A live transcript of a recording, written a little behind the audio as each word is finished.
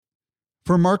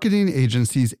For marketing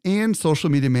agencies and social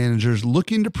media managers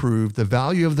looking to prove the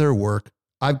value of their work,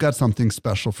 I've got something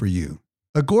special for you.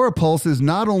 Agorapulse is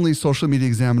not only Social Media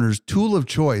Examiner's tool of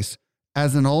choice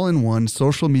as an all-in-one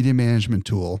social media management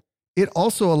tool, it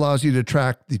also allows you to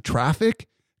track the traffic,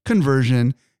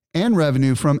 conversion, and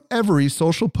revenue from every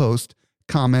social post,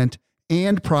 comment,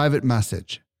 and private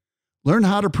message. Learn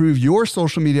how to prove your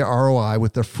social media ROI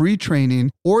with a free training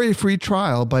or a free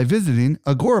trial by visiting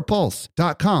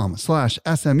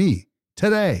agorapulse.com/SME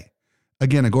today.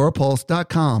 Again,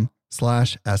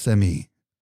 agorapulse.com/SME.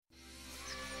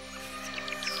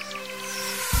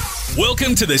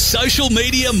 Welcome to the Social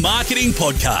Media Marketing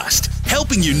Podcast,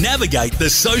 helping you navigate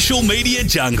the social media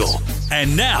jungle.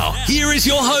 And now, here is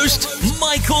your host,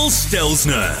 Michael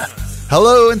Stelzner.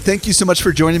 Hello, and thank you so much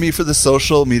for joining me for the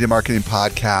Social Media Marketing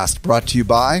Podcast, brought to you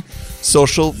by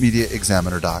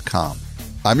socialmediaexaminer.com.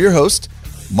 I'm your host,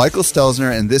 Michael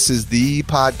Stelzner, and this is the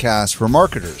podcast for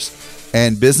marketers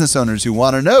and business owners who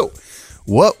want to know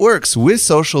what works with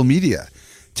social media.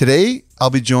 Today, I'll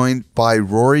be joined by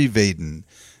Rory Vaden,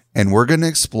 and we're going to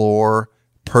explore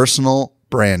personal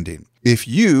branding. If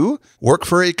you work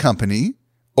for a company,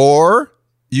 or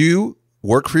you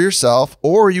work for yourself,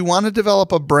 or you want to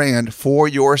develop a brand for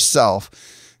yourself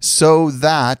so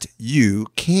that you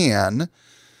can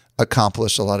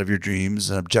accomplish a lot of your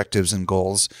dreams and objectives and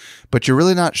goals, but you're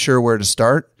really not sure where to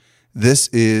start, this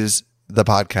is the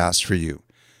podcast for you.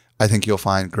 I think you'll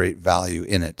find great value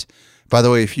in it. By the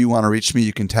way, if you want to reach me,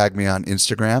 you can tag me on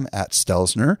Instagram at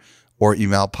Stelzner or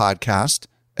email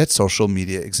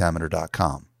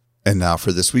podcast@socialmediaexaminer.com. And now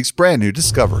for this week's brand new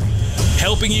discovery.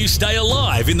 Helping you stay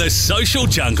alive in the social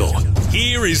jungle.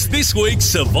 Here is this week's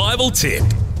survival tip.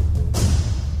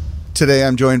 Today,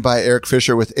 I'm joined by Eric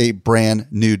Fisher with a brand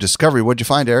new discovery. What'd you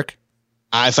find, Eric?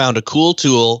 I found a cool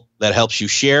tool that helps you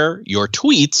share your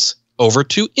tweets over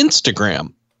to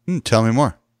Instagram. Tell me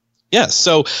more. Yeah,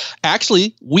 so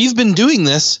actually, we've been doing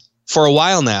this for a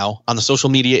while now on the Social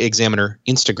Media Examiner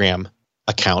Instagram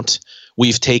account.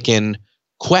 We've taken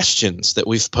questions that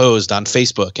we've posed on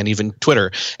Facebook and even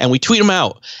Twitter, and we tweet them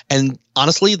out. And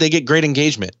honestly, they get great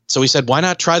engagement. So we said, why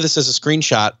not try this as a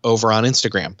screenshot over on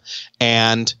Instagram?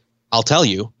 And I'll tell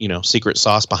you, secret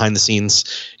sauce behind the scenes,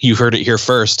 you heard it here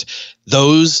first.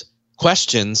 Those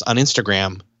questions on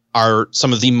Instagram are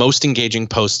some of the most engaging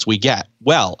posts we get.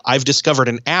 Well, I've discovered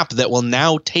an app that will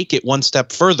now take it one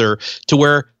step further to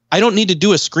where I don't need to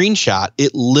do a screenshot.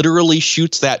 It literally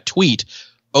shoots that tweet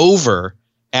over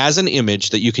as an image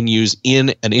that you can use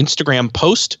in an Instagram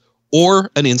post or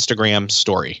an Instagram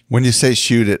story. When you say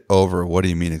shoot it over, what do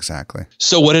you mean exactly?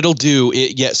 So what it'll do,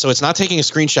 so it's not taking a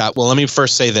screenshot. Well, let me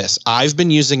first say this. I've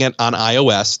been using it on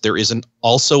iOS. There is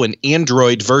also an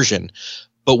Android version.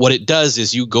 But what it does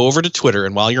is you go over to Twitter,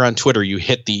 and while you're on Twitter, you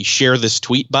hit the share this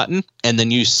tweet button, and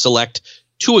then you select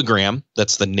Twoagram.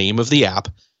 That's the name of the app.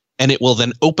 And it will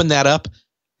then open that up,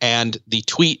 and the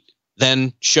tweet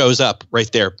then shows up right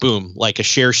there, boom, like a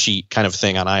share sheet kind of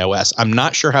thing on iOS. I'm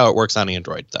not sure how it works on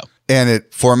Android, though. And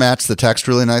it formats the text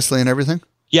really nicely and everything?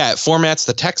 Yeah, it formats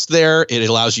the text there. It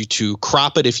allows you to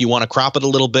crop it if you want to crop it a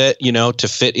little bit, to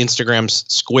fit Instagram's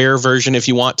square version if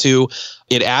you want to.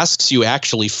 It asks you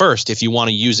actually first if you want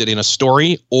to use it in a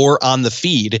story or on the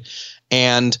feed.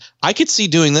 And I could see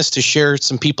doing this to share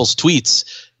some people's tweets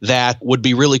that would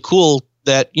be really cool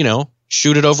that,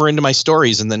 shoot it over into my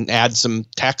stories and then add some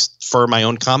text for my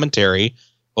own commentary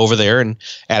over there and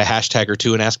add a hashtag or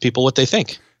two and ask people what they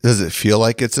think. Does it feel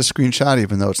like it's a screenshot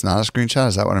even though it's not a screenshot?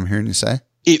 Is that what I'm hearing you say?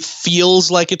 It feels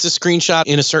like it's a screenshot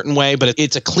in a certain way, but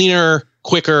it's a cleaner,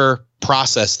 quicker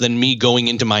process than me going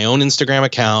into my own Instagram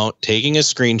account, taking a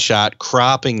screenshot,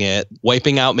 cropping it,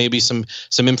 wiping out maybe some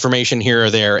information here or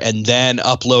there, and then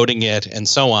uploading it and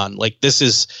so on. Like this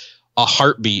is a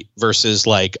heartbeat versus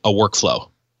like a workflow.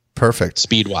 Perfect.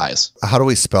 Speed-wise. How do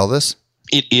we spell this?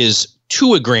 It is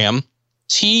Twoagram,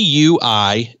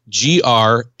 Tuigram.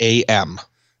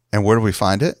 And where do we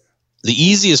find it? The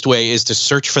easiest way is to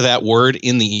search for that word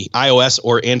in the iOS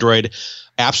or Android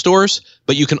app stores,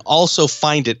 but you can also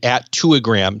find it at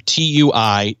Twoagram,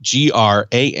 Tuigram.app.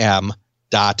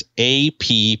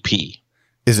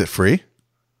 Is it free?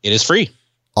 It is free.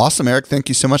 Awesome, Eric. Thank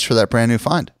you so much for that brand new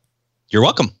find. You're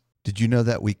welcome. Did you know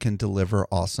that we can deliver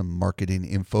awesome marketing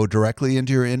info directly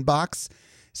into your inbox?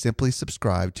 Simply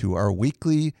subscribe to our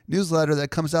weekly newsletter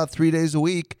that comes out 3 days a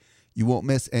week. You won't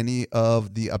miss any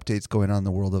of the updates going on in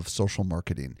the world of social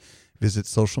marketing. Visit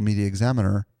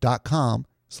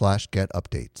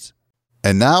socialmediaexaminer.com/getupdates.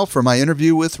 And now for my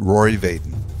interview with Rory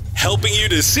Vaden. Helping you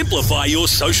to simplify your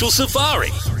social safari.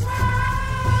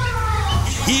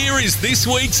 Here is this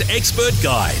week's expert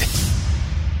guide.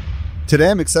 Today,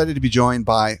 I'm excited to be joined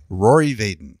by Rory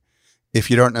Vaden. If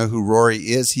you don't know who Rory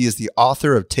is, he is the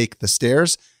author of Take the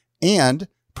Stairs and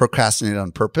Procrastinate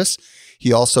on Purpose.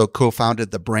 He also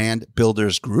co-founded the Brand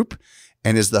Builders Group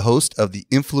and is the host of the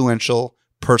influential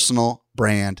Personal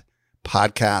Brand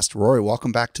podcast. Rory,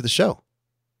 welcome back to the show.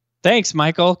 Thanks,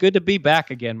 Michael. Good to be back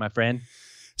again, my friend.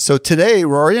 So today,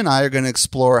 Rory and I are going to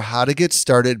explore how to get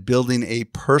started building a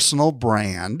personal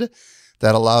brand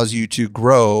that allows you to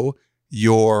grow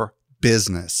your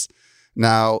business.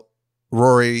 Now,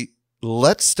 Rory,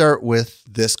 let's start with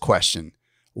this question.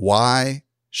 Why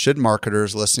should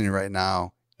marketers listening right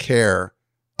now care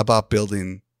about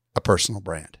building a personal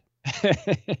brand?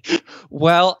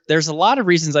 Well, there's a lot of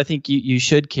reasons I think you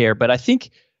should care, but I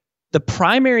think the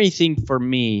primary thing for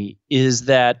me is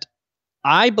that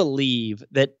I believe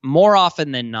that more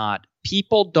often than not,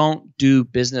 people don't do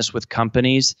business with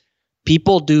companies.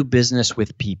 People do business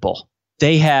with people.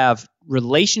 They have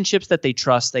relationships that they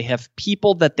trust. They have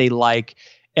people that they like.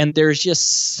 And there's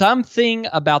just something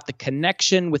about the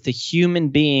connection with the human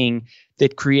being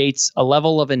that creates a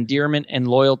level of endearment and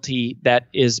loyalty that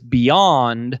is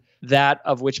beyond that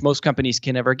of which most companies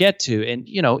can ever get to. And,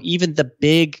 even the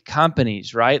big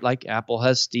companies, right? Like Apple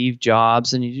has Steve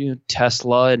Jobs and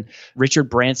Tesla and Richard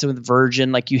Branson with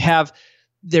Virgin.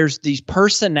 There's these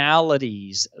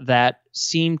personalities that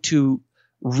seem to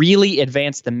really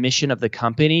advance the mission of the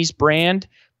company's brand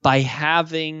by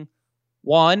having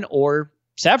one or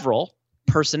several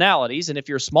personalities. And if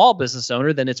you're a small business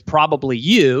owner, then it's probably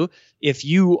you. If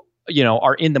you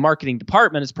are in the marketing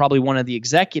department, it's probably one of the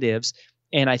executives.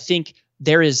 And I think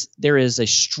there is a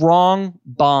strong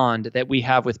bond that we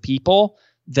have with people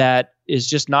that is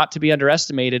just not to be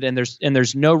underestimated. And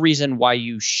there's no reason why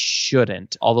you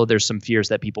shouldn't, although there's some fears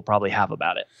that people probably have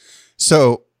about it.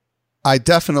 So I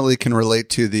definitely can relate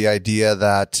to the idea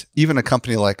that even a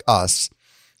company like us,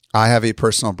 I have a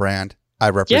personal brand.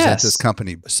 I represent this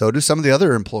company. So do some of the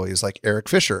other employees, like Eric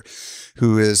Fisher,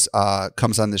 who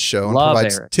comes on this show and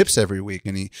provides tips every week.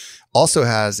 And he also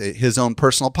has his own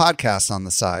personal podcast on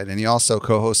the side. And he also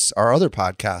co-hosts our other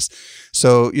podcast.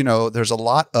 So, there's a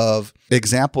lot of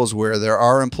examples where there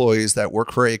are employees that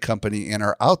work for a company and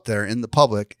are out there in the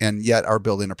public and yet are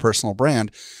building a personal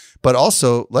brand. But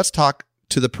also, let's talk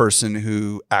to the person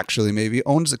who actually maybe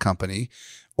owns a company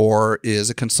or is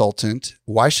a consultant.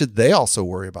 Why should they also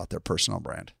worry about their personal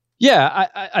brand? Yeah,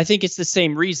 I think it's the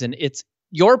same reason. It's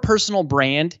your personal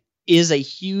brand is a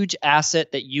huge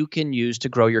asset that you can use to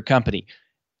grow your company.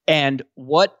 And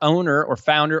what owner or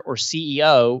founder or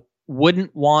CEO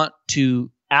wouldn't want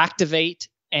to activate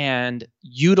and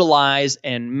utilize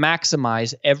and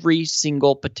maximize every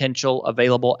single potential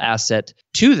available asset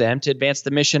to them to advance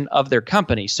the mission of their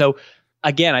company? So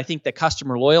again, I think the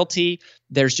customer loyalty,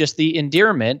 there's just the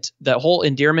endearment, the whole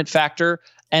endearment factor.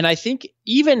 And I think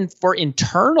even for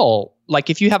internal, like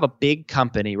if you have a big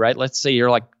company, right? Let's say you're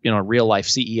like, a real life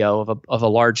CEO of a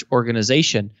large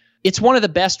organization. It's one of the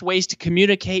best ways to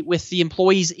communicate with the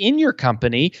employees in your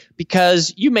company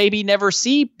because you maybe never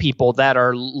see people that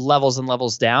are levels and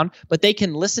levels down, but they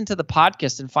can listen to the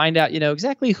podcast and find out,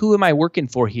 exactly who am I working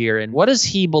for here and what does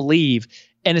he believe?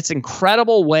 And it's an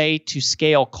incredible way to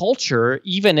scale culture,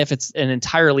 even if it's an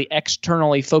entirely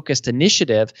externally focused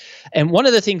initiative. And one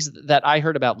of the things that I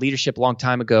heard about leadership a long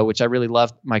time ago, which I really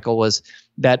loved, Michael, was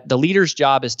that the leader's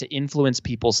job is to influence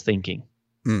people's thinking.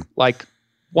 Like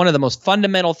one of the most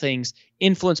fundamental things,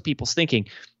 influence people's thinking.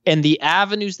 And the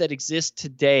avenues that exist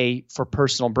today for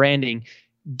personal branding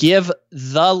give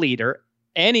the leader,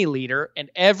 any leader, and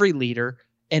every leader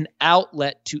an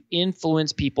outlet to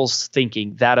influence people's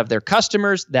thinking, that of their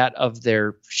customers, that of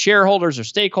their shareholders or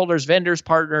stakeholders, vendors,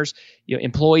 partners,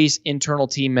 employees, internal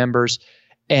team members.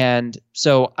 And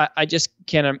so I just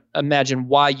can't imagine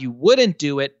why you wouldn't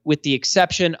do it, with the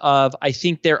exception of, I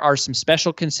think there are some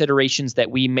special considerations that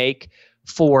we make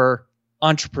for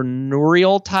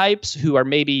entrepreneurial types who are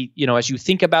maybe, as you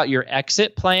think about your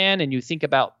exit plan and you think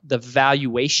about the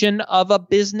valuation of a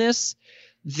business,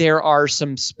 there are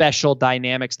some special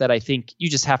dynamics that I think you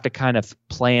just have to kind of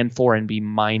plan for and be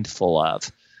mindful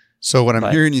of. So what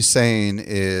I'm hearing you saying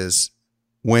is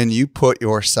when you put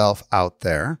yourself out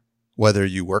there, whether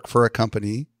you work for a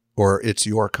company or it's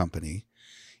your company,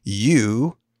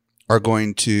 you are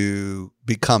going to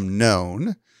become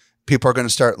known. People are going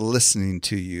to start listening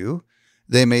to you.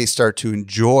 They may start to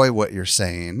enjoy what you're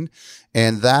saying.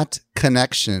 And that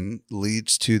connection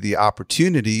leads to the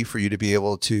opportunity for you to be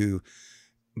able to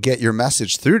get your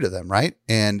message through to them, right?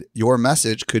 And your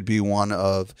message could be one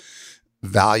of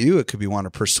value. It could be one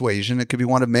of persuasion. It could be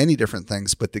one of many different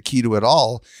things. But the key to it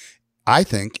all, I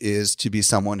think, is to be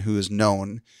someone who is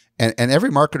known And every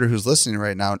marketer who's listening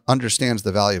right now understands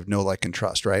the value of know, like, and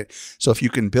trust, right? So if you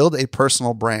can build a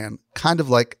personal brand, kind of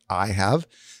like I have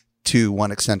to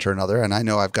one extent or another, and I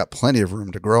know I've got plenty of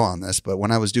room to grow on this, but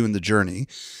when I was doing The Journey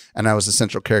and I was a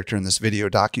central character in this video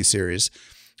docuseries,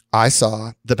 I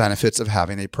saw the benefits of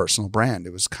having a personal brand.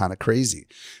 It was kind of crazy.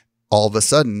 All of a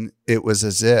sudden, it was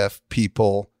as if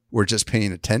people were just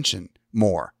paying attention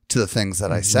more to the things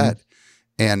that I said.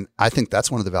 And I think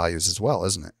that's one of the values as well,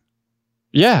 isn't it?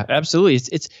 Yeah, absolutely.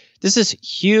 This is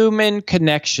human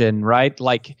connection, right?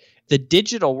 Like the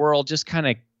digital world just kind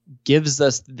of gives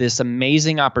us this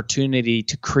amazing opportunity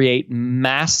to create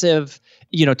massive,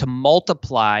 to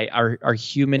multiply our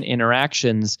human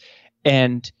interactions.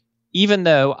 And even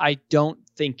though I don't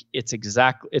think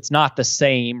it's not the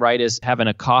same, right, as having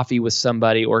a coffee with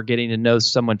somebody or getting to know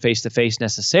someone face to face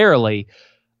necessarily.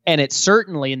 And it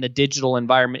certainly in the digital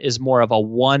environment is more of a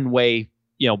one-way,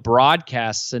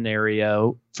 broadcast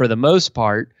scenario for the most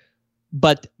part.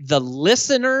 But the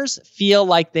listeners feel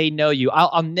like they know you.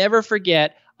 I'll never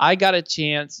forget. I got a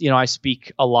chance, I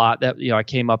speak a lot. That I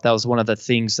came up. That was one of the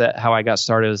things that how I got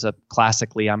started as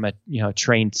classically. I'm a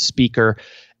trained speaker,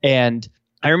 and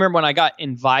I remember when I got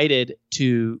invited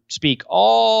to speak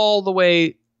all the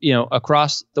way,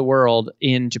 across the world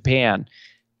in Japan,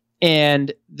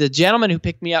 and the gentleman who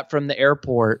picked me up from the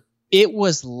airport, it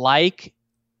was like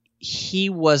he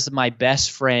was my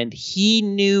best friend. He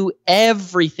knew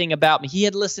everything about me. He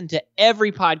had listened to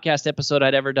every podcast episode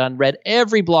I'd ever done, read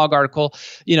every blog article.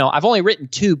 I've only written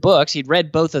 2 books. He'd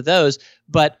read both of those,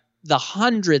 but the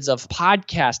hundreds of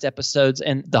podcast episodes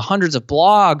and the hundreds of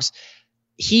blogs,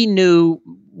 he knew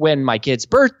when my kid's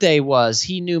birthday was.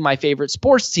 He knew my favorite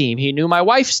sports team. He knew my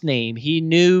wife's name. He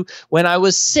knew when I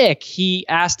was sick. He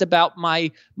asked about my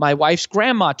wife's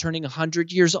grandma turning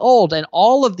 100 years old, and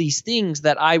all of these things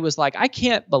that I was like, I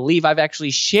can't believe I've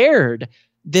actually shared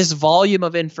this volume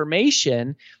of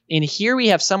information. And here we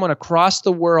have someone across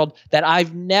the world that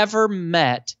I've never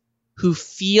met who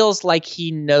feels like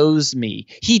he knows me.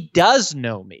 He does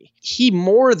know me. He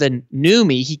more than knew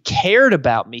me. He cared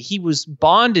about me. He was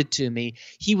bonded to me.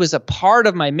 He was a part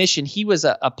of my mission. He was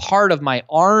a part of my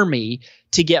army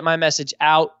to get my message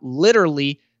out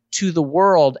literally to the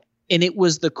world. And it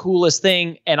was the coolest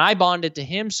thing. And I bonded to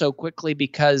him so quickly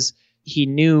because he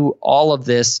knew all of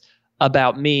this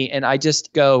about me. And I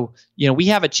just go, we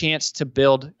have a chance to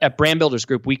build at Brand Builders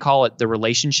Group. We call it the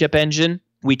relationship engine.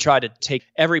 We try to take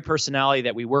every personality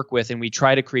that we work with and we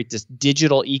try to create this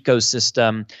digital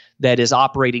ecosystem that is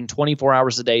operating 24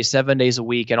 hours a day, 7 days a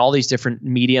week, and all these different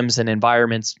mediums and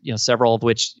environments, several of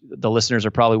which the listeners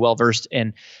are probably well-versed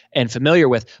and familiar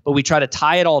with. But we try to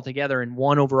tie it all together in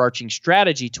one overarching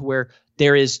strategy to where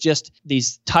there is just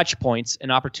these touch points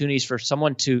and opportunities for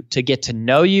someone to get to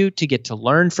know you, to get to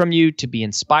learn from you, to be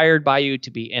inspired by you, to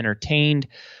be entertained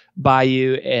by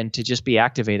you, and to just be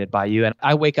activated by you. And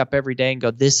I wake up every day and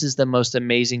go, this is the most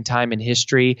amazing time in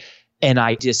history. And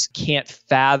I just can't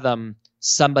fathom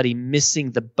somebody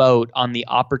missing the boat on the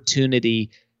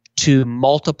opportunity to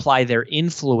multiply their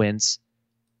influence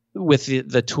with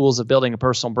the tools of building a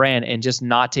personal brand and just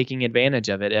not taking advantage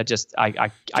of it.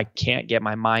 I can't get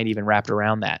my mind even wrapped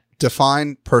around that.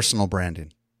 Define personal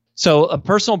branding. So a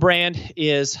personal brand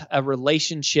is a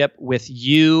relationship with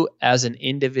you as an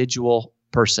individual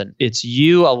person. It's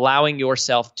you allowing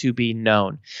yourself to be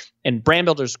known. And Brand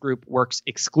Builders Group works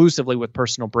exclusively with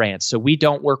personal brands. So we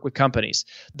don't work with companies.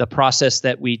 The process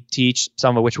that we teach,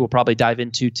 some of which we'll probably dive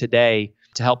into today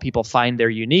to help people find their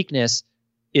uniqueness,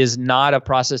 is not a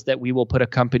process that we will put a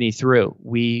company through.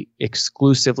 We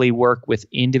exclusively work with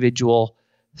individual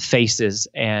faces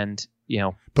and,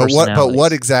 But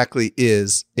what exactly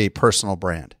is a personal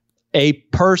brand? A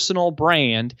personal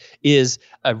brand is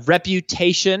a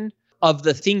reputation of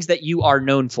the things that you are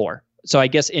known for. So I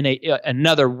guess in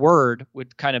another word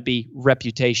would kind of be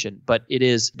reputation, but it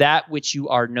is that which you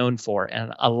are known for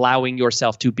and allowing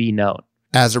yourself to be known.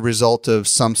 As a result of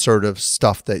some sort of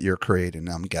stuff that you're creating,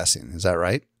 I'm guessing. Is that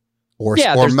right? Or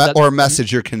a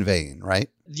message you're conveying, right?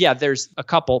 Yeah, there's a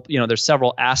couple, there's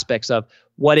several aspects of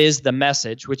what is the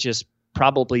message, which is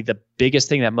probably the biggest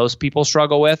thing that most people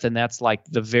struggle with. And that's like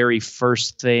the very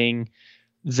first thing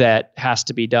that has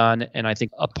to be done. And I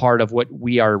think a part of what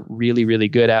we are really, really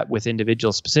good at with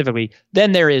individuals specifically.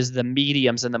 Then there is the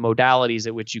mediums and the modalities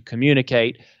at which you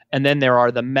communicate. And then there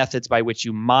are the methods by which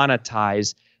you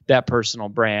monetize that personal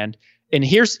brand. And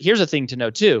here's a thing to know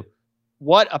too.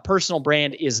 What a personal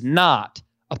brand is not.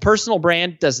 A personal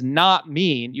brand does not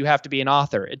mean you have to be an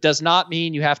author. It does not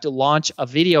mean you have to launch a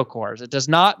video course. It does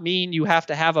not mean you have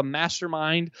to have a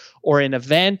mastermind or an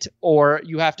event or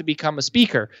you have to become a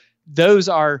speaker. those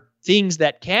are things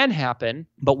that can happen.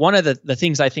 But one of the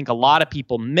things I think a lot of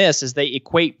people miss is they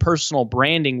equate personal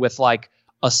branding with like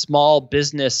a small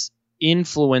business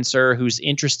influencer who's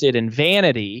interested in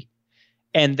vanity.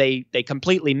 And they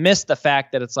completely miss the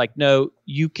fact that it's like, no,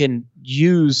 you can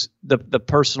use the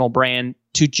personal brand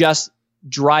to just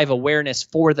drive awareness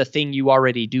for the thing you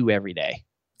already do every day.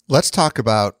 Let's talk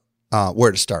about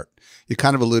where to start. You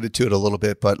kind of alluded to it a little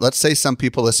bit, but let's say some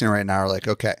people listening right now are like,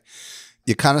 okay,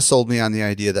 you kind of sold me on the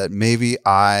idea that maybe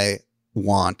I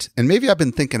want, and maybe I've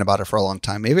been thinking about it for a long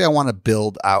time, maybe I want to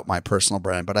build out my personal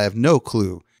brand, but I have no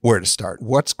clue where to start.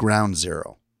 What's ground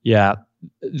zero? Yeah,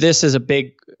 this is a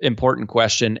big, important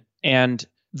question. And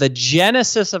the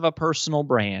genesis of a personal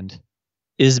brand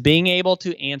is being able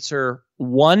to answer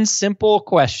one simple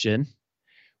question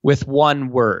with one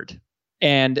word.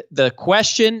 And the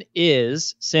question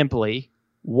is simply,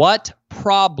 what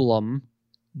problem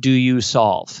do you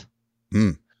solve?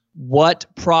 What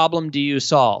problem do you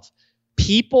solve?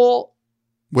 People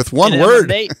with one word.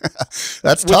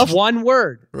 That's tough. With one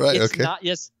word. Right. It's okay. Not,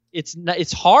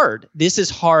 it's hard. This is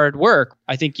hard work.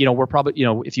 I think, we're probably,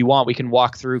 if you want, we can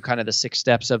walk through kind of the 6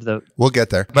 steps of the. We'll get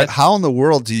there. But how in the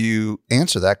world do you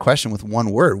answer that question with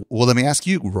one word? Well, let me ask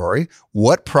you, Rory,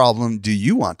 what problem do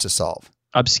you want to solve?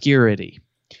 Obscurity.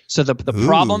 So the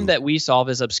problem that we solve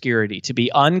is obscurity, to be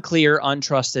unclear,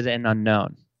 untrusted, and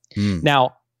unknown.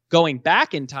 Now, going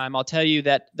back in time, I'll tell you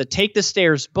that the Take the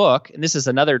Stairs book, and this is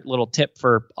another little tip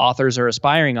for authors or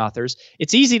aspiring authors,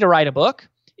 it's easy to write a book.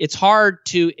 It's hard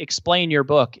to explain your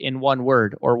book in one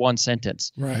word or one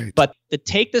sentence. Right. But the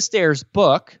Take the Stairs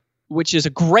book, which is a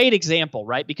great example,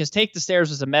 right? Because Take the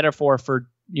Stairs is a metaphor for,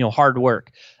 hard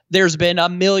work. There's been a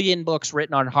million books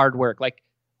written on hard work. Like,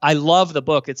 I love the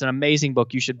book. It's an amazing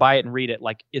book. You should buy it and read it.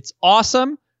 Like, it's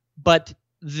awesome, but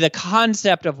the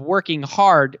concept of working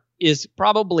hard is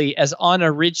probably as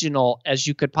unoriginal as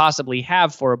you could possibly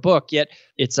have for a book, yet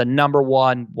it's a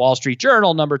 #1 Wall Street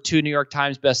Journal, #2 New York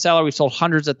Times bestseller. We've sold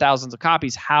hundreds of thousands of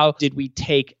copies. How did we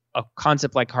take a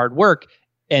concept like hard work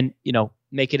and,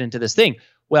 make it into this thing?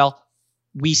 Well,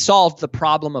 we solved the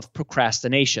problem of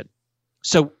procrastination.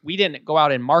 So we didn't go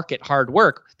out and market hard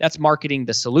work. That's marketing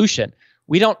the solution.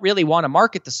 We don't really want to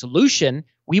market the solution.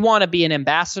 We want to be an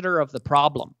ambassador of the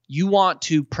problem. You want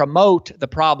to promote the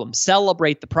problem,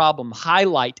 celebrate the problem,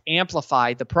 highlight,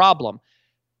 amplify the problem.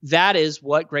 That is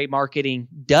what great marketing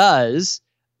does,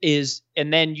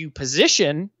 and then you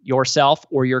position yourself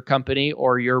or your company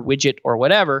or your widget or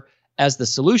whatever as the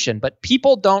solution. But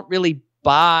people don't really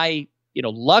buy,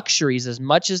 luxuries as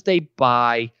much as they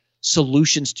buy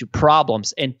solutions to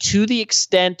problems. And to the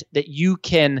extent that you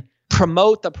can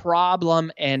promote the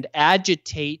problem and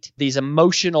agitate these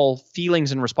emotional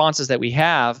feelings and responses that we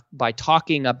have by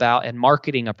talking about and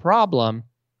marketing a problem,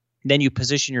 then you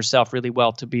position yourself really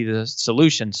well to be the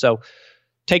solution. So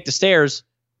Take the Stairs,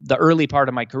 the early part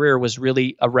of my career was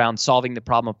really around solving the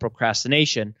problem of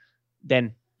procrastination.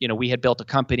 Then, we had built a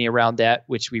company around that,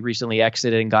 which we recently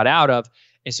exited and got out of.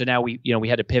 And so now we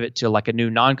had to pivot to like a new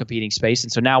non-competing space.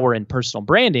 And so now we're in personal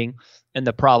branding. And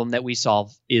the problem that we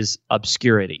solve is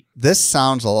obscurity. This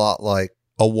sounds a lot like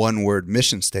a one-word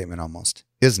mission statement almost,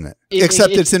 isn't it?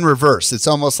 Except it's in reverse. It's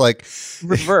almost like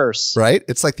reverse, right?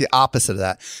 It's like the opposite of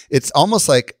that. It's almost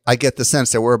like I get the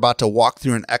sense that we're about to walk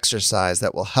through an exercise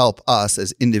that will help us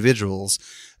as individuals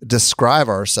describe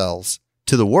ourselves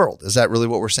to the world. Is that really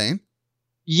what we're saying?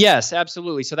 Yes,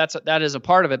 absolutely. So that is a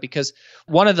part of it, because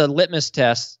one of the litmus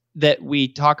tests that we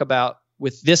talk about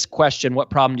with this question, what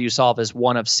problem do you solve, is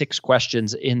one of 6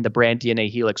 questions in the Brand DNA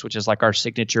Helix, which is like our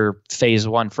signature phase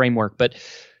 1 framework. But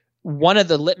one of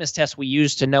the litmus tests we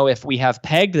use to know if we have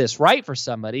pegged this right for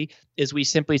somebody is we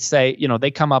simply say,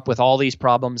 they come up with all these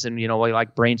problems and, we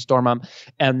like brainstorm them,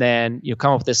 and then you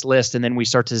come up with this list, and then we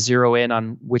start to zero in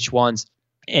on which ones.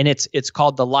 And it's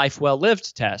called the Life Well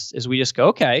Lived test, is we just go,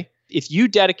 okay, if you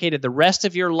dedicated the rest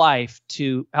of your life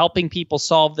to helping people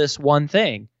solve this one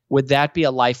thing, would that be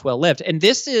a life well lived? And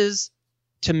this is,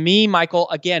 to me, Michael,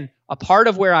 again, a part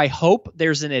of where I hope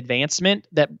there's an advancement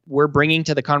that we're bringing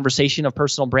to the conversation of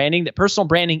personal branding, that personal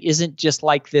branding isn't just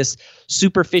like this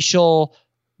superficial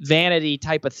vanity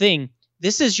type of thing.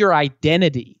 This is your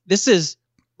identity. This is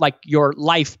like your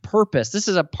life purpose. This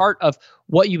is a part of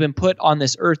what you've been put on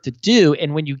this earth to do.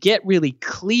 And when you get really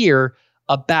clear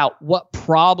about what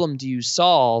problem do you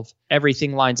solve,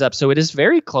 everything lines up. So it is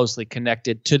very closely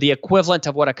connected to the equivalent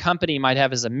of what a company might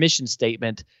have as a mission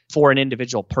statement for an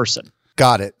individual person.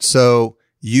 Got it. So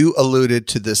you alluded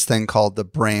to this thing called the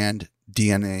Brand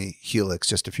DNA Helix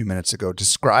just a few minutes ago.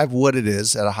 Describe what it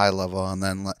is at a high level, and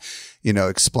then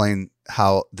explain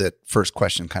how that first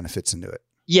question kind of fits into it.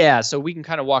 Yeah, so we can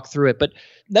kind of walk through it. But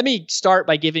let me start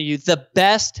by giving you the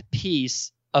best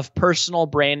piece of personal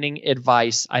branding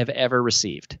advice I've ever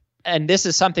received. And this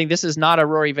is not a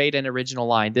Rory Vaden original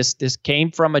line. This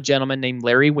came from a gentleman named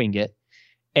Larry Winget.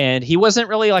 And he wasn't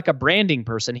really like a branding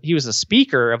person. He was a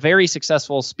speaker, a very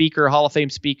successful speaker, Hall of Fame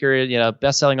speaker,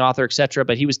 best-selling author, etc.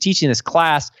 But he was teaching this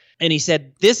class, and he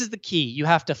said, this is the key. You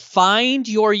have to find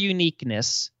your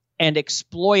uniqueness and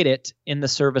exploit it in the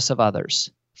service of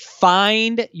others.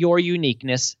 Find your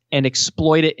uniqueness and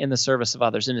exploit it in the service of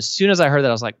others. And as soon as I heard that,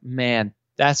 I was like, man,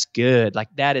 that's good. Like,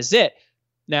 that is it.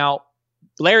 Now,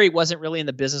 Larry wasn't really in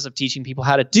the business of teaching people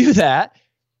how to do that.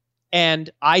 And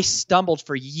I stumbled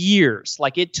for years.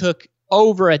 Like, it took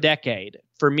over a decade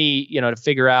for me, to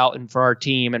figure out, and for our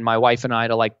team and my wife and I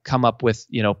to like come up with,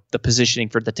 the positioning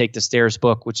for the Take the Stairs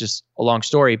book, which is a long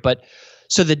story. But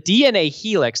so the DNA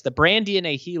Helix, the brand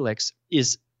DNA Helix,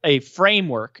 is a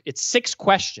framework. It's 6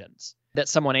 questions that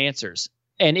someone answers.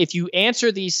 And if you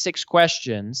answer these 6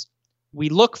 questions, we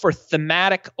look for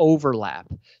thematic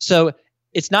overlap. So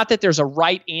it's not that there's a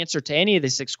right answer to any of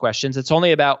these 6 questions. It's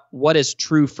only about what is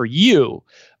true for you.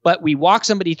 But we walk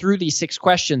somebody through these 6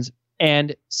 questions,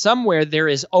 and somewhere there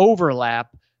is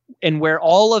overlap, and where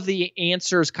all of the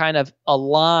answers kind of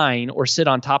align or sit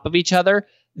on top of each other,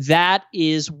 that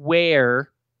is where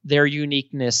their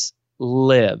uniqueness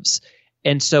lives.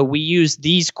 And so we use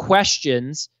these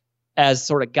questions as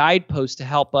sort of guideposts to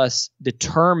help us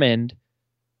determine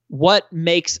what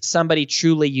makes somebody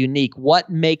truly unique, what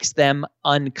makes them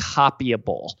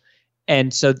uncopyable.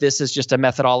 And so this is just a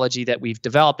methodology that we've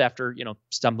developed after,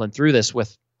 stumbling through this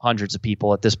with hundreds of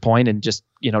people at this point, and just,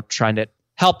 trying to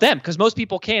help them, because most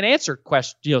people can't answer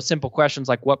simple questions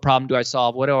like, what problem do I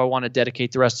solve? What do I want to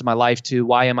dedicate the rest of my life to?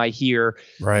 Why am I here?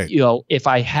 Right. If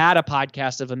I had a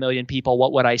podcast of 1 million people,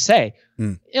 what would I say?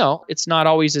 It's not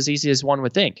always as easy as one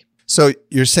would think. So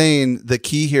you're saying the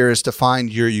key here is to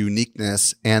find your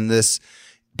uniqueness, and this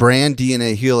brand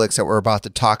DNA Helix that we're about to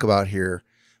talk about here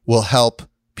will help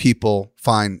people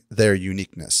find their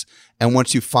uniqueness. And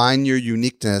once you find your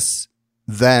uniqueness,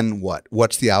 then what?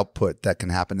 What's the output that can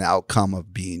happen, the outcome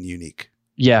of being unique?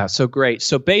 Yeah, so great.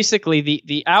 So basically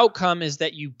the outcome is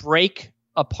that you break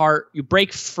apart, you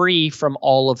break free from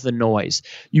all of the noise.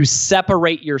 You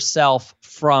separate yourself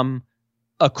from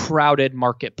a crowded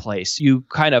marketplace. You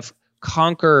kind of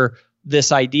conquer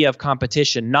this idea of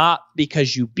competition, not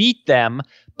because you beat them,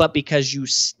 but because you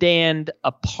stand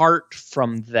apart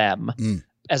from them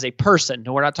as a person.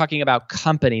 No, we're not talking about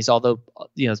companies, although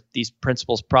these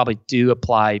principles probably do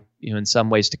apply in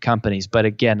some ways to companies. But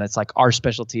again, it's like our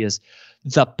specialty is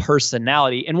the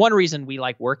personality. And one reason we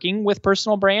like working with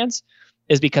personal brands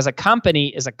is because a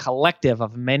company is a collective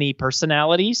of many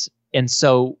personalities. And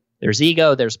so there's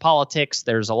ego, there's politics,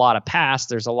 there's a lot of past,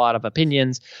 there's a lot of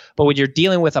opinions. But when you're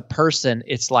dealing with a person,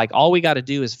 it's like all we got to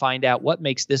do is find out what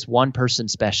makes this one person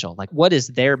special. Like, what is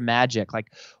their magic?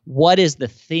 Like, what is the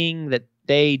thing that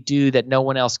they do that no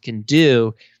one else can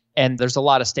do? And there's a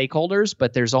lot of stakeholders,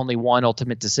 but there's only one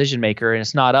ultimate decision maker, and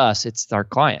it's not us, it's our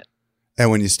client. And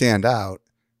when you stand out,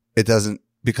 it doesn't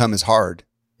become as hard,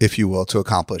 if you will, to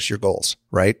accomplish your goals,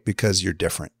 right? Because you're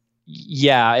different.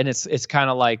 Yeah, and it's kind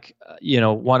of like,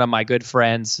 one of my good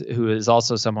friends who is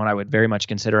also someone I would very much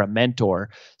consider a mentor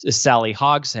is Sally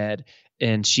Hogshead.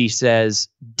 And she says,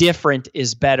 different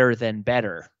is better than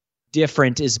better.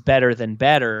 Different is better than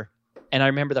better. And I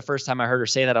remember the first time I heard her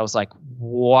say that, I was like,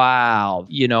 wow.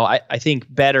 I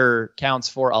think better counts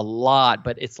for a lot,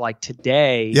 but it's like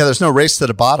today. Yeah, there's no race to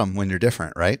the bottom when you're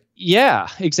different, right? Yeah,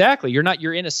 exactly.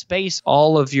 You're in a space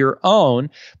all of your own,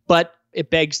 but it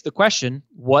begs the question,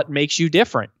 what makes you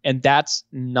different? And that's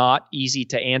not easy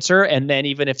to answer. And then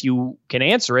even if you can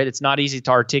answer it, it's not easy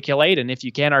to articulate. And if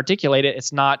you can't articulate it,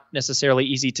 it's not necessarily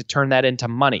easy to turn that into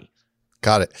money.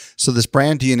 Got it. So this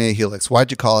brand DNA Helix,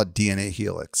 why'd you call it DNA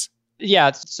Helix?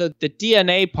 Yeah. So the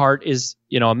DNA part is,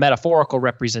 a metaphorical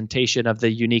representation of the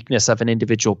uniqueness of an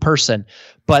individual person.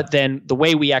 But then the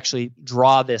way we actually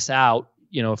draw this out,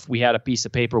 if we had a piece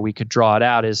of paper, we could draw it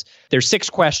out, is there's 6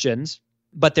 questions.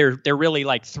 But they're really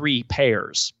like 3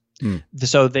 pairs.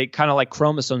 So they kind of like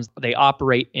chromosomes, they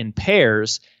operate in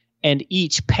pairs, and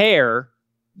each pair,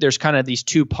 there's kind of these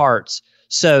 2 parts.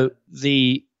 So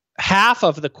the half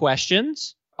of the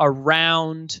questions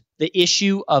around the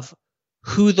issue of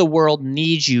who the world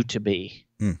needs you to be.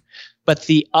 But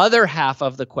the other half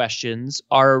of the questions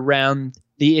are around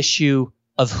the issue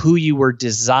of who you were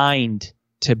designed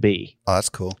to be. Oh, that's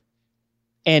cool.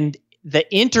 And the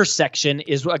intersection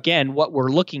is, again, what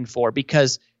we're looking for,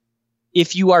 because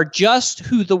if you are just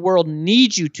who the world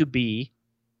needs you to be,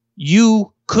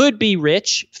 you could be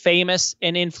rich, famous,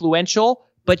 and influential,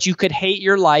 but you could hate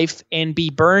your life and be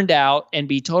burned out and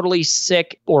be totally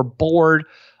sick or bored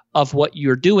of what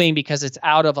you're doing because it's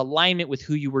out of alignment with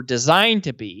who you were designed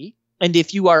to be. And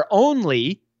if you are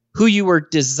only who you were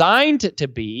designed to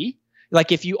be,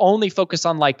 like if you only focus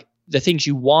on like the things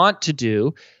you want to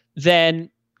do, then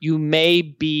you may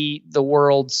be the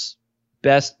world's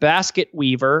best basket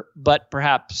weaver, but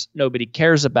perhaps nobody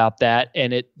cares about that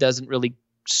and it doesn't really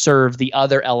serve the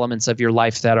other elements of your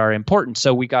life that are important.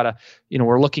 So we got to,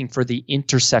 we're looking for the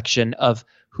intersection of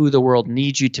who the world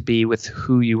needs you to be with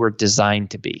who you were designed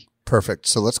to be. Perfect.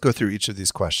 So let's go through each of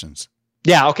these questions.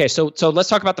 Yeah. Okay. So let's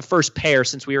talk about the first pair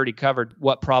since we already covered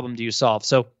what problem do you solve.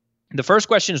 So the first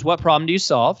question is, what problem do you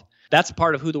solve? That's a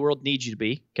part of who the world needs you to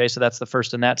be. Okay. So that's the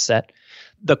first in that set.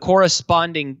 The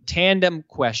corresponding tandem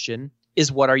question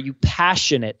is, what are you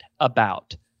passionate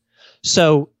about?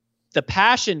 So the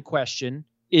passion question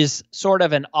is sort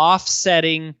of an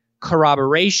offsetting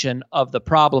corroboration of the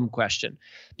problem question,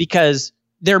 because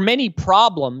there are many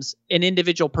problems an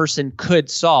individual person could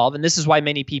solve. And this is why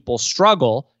many people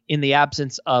struggle in the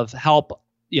absence of help,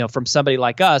 from somebody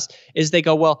like us, is they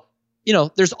go, well,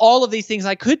 there's all of these things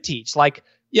I could teach. Like,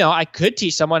 I could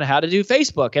teach someone how to do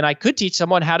Facebook, and I could teach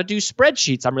someone how to do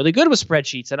spreadsheets. I'm really good with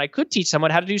spreadsheets. And I could teach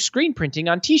someone how to do screen printing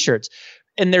on t-shirts.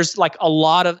 And there's like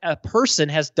a person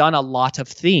has done a lot of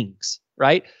things,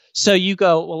 right? So you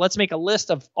go, well, let's make a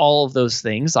list of all of those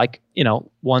things. Like,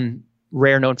 one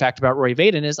rare known fact about Roy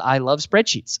Vaden is I love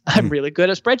spreadsheets. I'm really good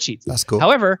at spreadsheets. That's cool.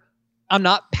 However, I'm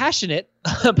not passionate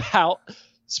about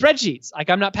spreadsheets. Like,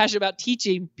 I'm not passionate about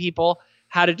teaching people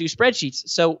how to do spreadsheets.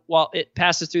 So while it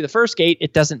passes through the first gate,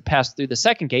 it doesn't pass through the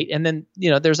second gate. And then,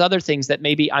 there's other things that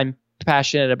maybe I'm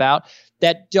passionate about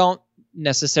that don't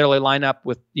necessarily line up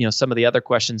with, some of the other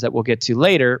questions that we'll get to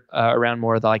later around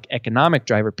more of the like economic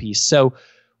driver piece. So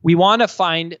we want to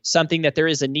find something that there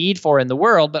is a need for in the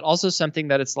world, but also something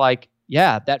that it's like,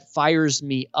 yeah, that fires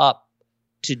me up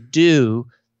to do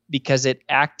because it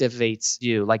activates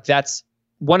you. Like that's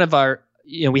one of our,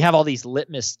 we have all these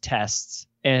litmus tests,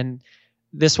 and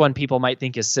this one people might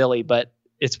think is silly, but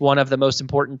it's one of the most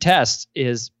important tests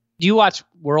is, do you watch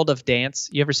World of Dance?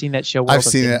 You ever seen that show? I've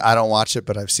seen it. I don't watch it,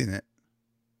 but I've seen it.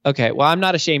 Okay. Well, I'm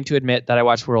not ashamed to admit that I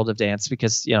watched World of Dance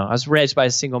because, I was raised by a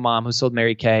single mom who sold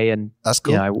Mary Kay, and that's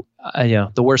cool.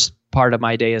 The worst part of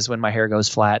my day is when my hair goes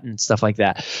flat and stuff like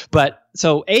that. But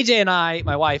so AJ and I,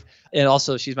 my wife, and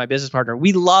also she's my business partner,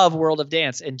 we love World of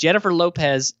Dance. And Jennifer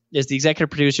Lopez is the executive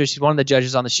producer. She's one of the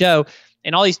judges on the show.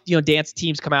 And all these, dance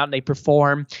teams come out and they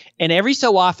perform. And every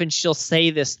so often she'll say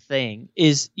this thing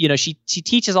is, she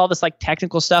teaches all this like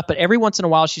technical stuff, but every once in a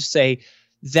while she'll say,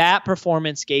 that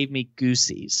performance gave me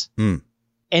goosies.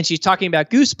 And she's talking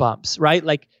about goosebumps, right?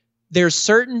 Like there's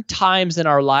certain times in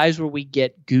our lives where we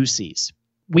get goosies.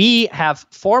 We have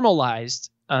formalized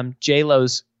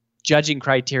J-Lo's judging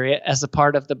criteria as a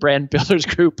part of the Brand Builders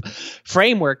Group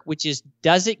framework, which is,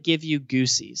 does it give you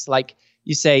goosies? Like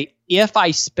you say, if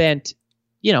I spent,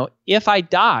 if I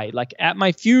died, like at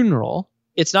my funeral,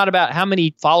 it's not about how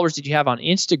many followers did you have on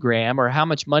Instagram or how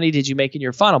much money did you make in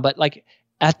your funnel, but like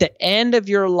at the end of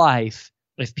your life,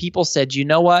 if people said, you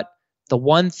know what, the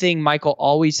one thing Michael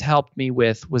always helped me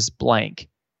with was blank,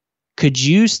 could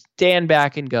you stand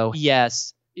back and go,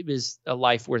 yes, it was a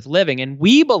life worth living? And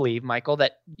we believe, Michael,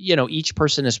 that, each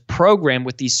person is programmed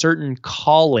with these certain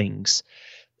callings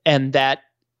and that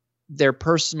their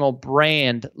personal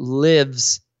brand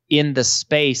lives in the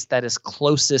space that is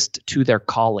closest to their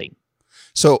calling.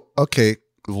 So, okay,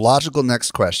 logical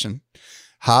next question.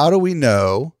 How do we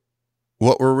know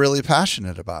what we're really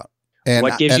passionate about? And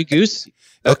what gives you goose?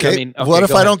 Okay, what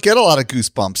if I don't get a lot of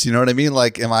goosebumps? You know what I mean?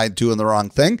 Like, am I doing the wrong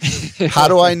thing? How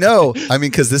do I know? I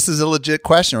mean, because this is a legit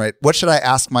question, right? What should I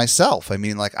ask myself? I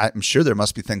mean, like, I'm sure there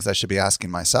must be things I should be asking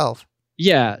myself.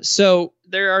 Yeah, so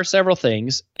there are several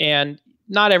things, and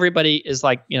not everybody is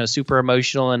like, super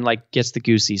emotional and like gets the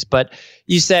goosies, but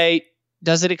you say,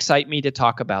 does it excite me to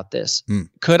talk about this?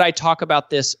 Could I talk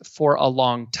about this for a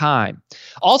long time?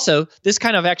 Also, this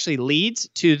kind of actually leads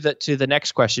to the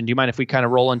next question. Do you mind if we kind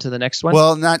of roll into the next one?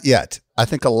 Well, not yet. I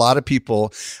think a lot of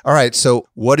people, all right, so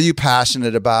what are you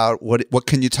passionate about? What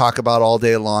can you talk about all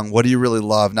day long? What do you really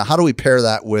love? Now, how do we pair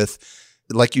that with,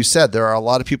 like you said, there are a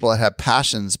lot of people that have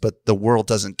passions, but the world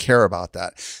doesn't care about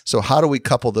that. So how do we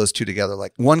couple those two together?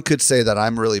 Like one could say that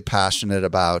I'm really passionate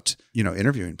about,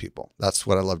 interviewing people. That's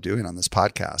what I love doing on this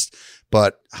podcast.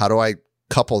 But how do I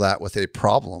couple that with a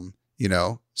problem,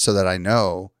 so that I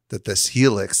know that this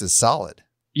helix is solid?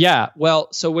 Yeah. Well,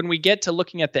 so when we get to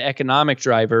looking at the economic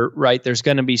driver, right, there's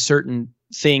going to be certain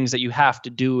things that you have to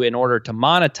do in order to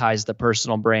monetize the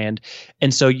personal brand.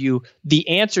 And so the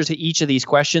answers to each of these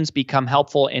questions become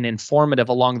helpful and informative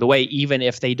along the way, even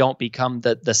if they don't become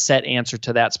the set answer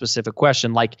to that specific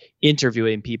question, like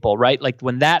interviewing people, right? Like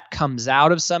when that comes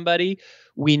out of somebody,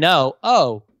 we know,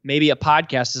 oh, maybe a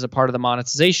podcast is a part of the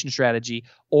monetization strategy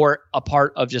or a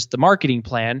part of just the marketing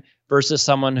plan, versus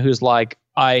someone who's like,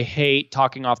 I hate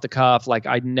talking off the cuff. Like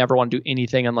I never want to do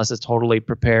anything unless it's totally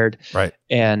prepared. Right.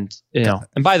 And,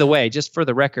 and by the way, just for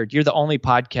the record, you're the only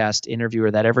podcast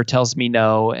interviewer that ever tells me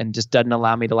no and just doesn't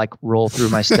allow me to like roll through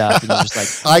my stuff. And you're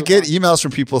just like, I get emails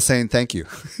from people saying thank you.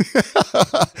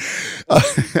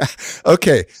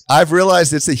 Okay. I've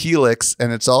realized it's a helix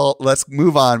and let's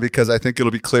move on because I think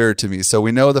it'll be clearer to me. So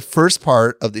we know the first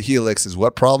part of the helix is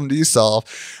what problem do you solve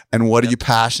and what are you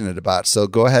passionate about? So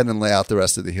go ahead and lay out the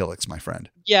rest of the helix, my friend.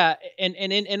 Yeah. And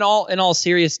in all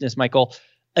seriousness, Michael,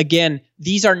 again,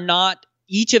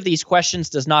 each of these questions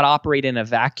does not operate in a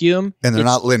vacuum. And they're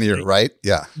not linear, right?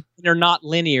 Yeah. They're not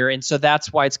linear. And so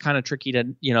that's why it's kind of tricky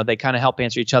to, they kind of help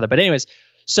answer each other. But anyways,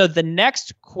 so the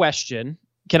next question,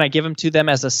 can I give them to them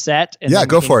as a set? And yeah,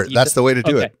 go for it. That's the way to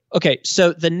do it. Okay.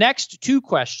 So the next two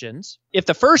questions, if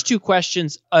the first two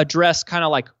questions address kind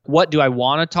of like, what do I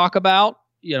want to talk about?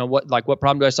 What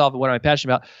problem do I solve and what am I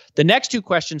passionate about? The next two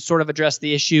questions sort of address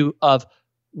the issue of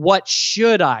what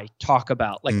should I talk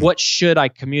about? Like what should I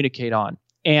communicate on?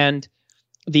 And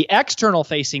the external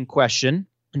facing question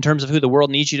in terms of who the world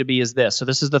needs you to be is this. So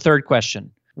this is the third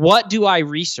question. What do I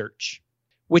research?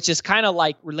 Which is kind of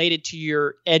like related to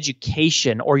your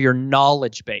education or your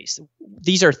knowledge base.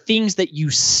 These are things that you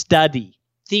study,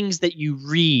 things that you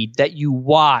read, that you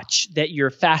watch, that you're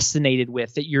fascinated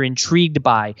with, that you're intrigued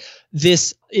by.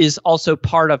 This is also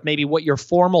part of maybe what your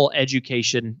formal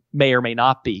education may or may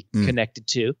not be connected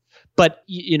to. But,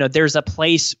 there's a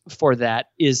place for that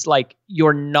is like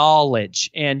your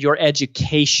knowledge and your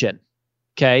education.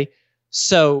 Okay.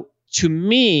 So to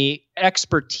me,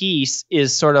 expertise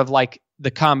is sort of like the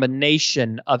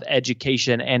combination of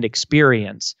education and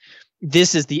experience.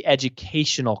 This is the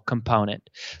educational component.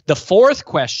 The fourth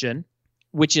question,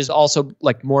 which is also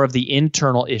like more of the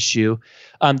internal issue,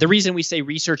 the reason we say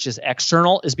research is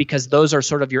external is because those are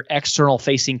sort of your external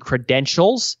facing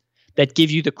credentials that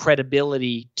give you the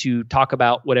credibility to talk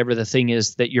about whatever the thing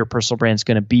is that your personal brand is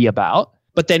going to be about.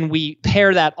 But then we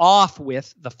pair that off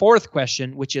with the fourth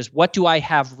question, which is what do I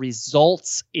have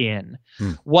results in?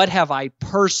 What have I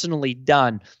personally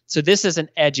done? So this isn't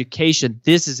education.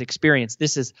 This is experience.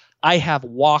 This is I have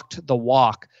walked the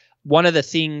walk. One of the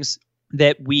things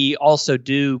that we also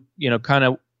do, kind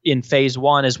of in phase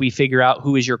one as we figure out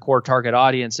who is your core target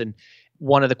audience. And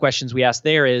one of the questions we ask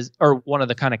there is, or one of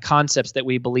the kind of concepts that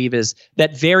we believe is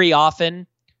that very often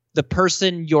the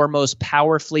person you're most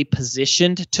powerfully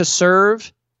positioned to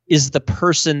serve is the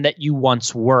person that you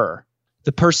once were.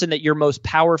 The person that you're most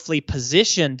powerfully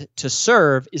positioned to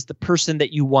serve is the person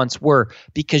that you once were,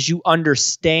 because you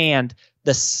understand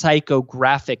the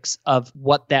psychographics of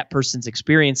what that person's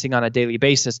experiencing on a daily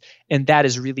basis. And that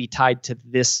is really tied to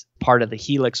this part of the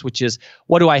helix, which is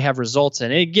what do I have results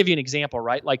in? And I'll give you an example,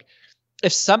 right? Like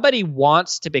if somebody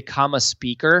wants to become a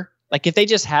speaker, like if they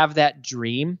just have that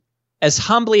dream, as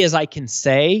humbly as I can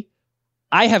say,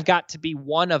 I have got to be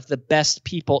one of the best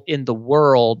people in the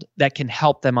world that can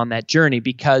help them on that journey,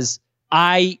 because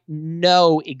I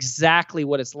know exactly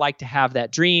what it's like to have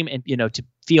that dream and, to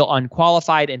feel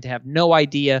unqualified and to have no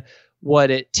idea what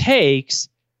it takes.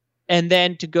 And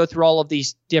then to go through all of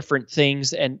these different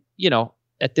things. And,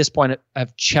 at this point,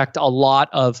 I've checked a lot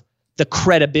of the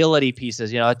credibility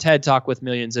pieces, a TED Talk with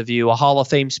millions of views, a Hall of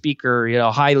Fame speaker,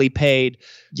 highly paid,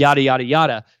 yada, yada,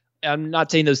 yada. I'm not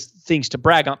saying those things to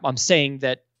brag. I'm saying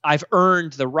that I've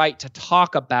earned the right to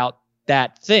talk about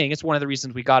that thing. It's one of the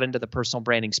reasons we got into the personal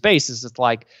branding space is it's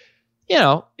like,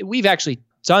 we've actually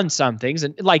done some things.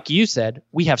 And like you said,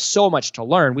 we have so much to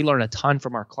learn. We learn a ton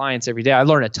from our clients every day. I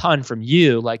learn a ton from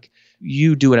you. Like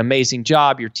you do an amazing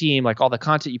job, your team, like all the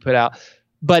content you put out.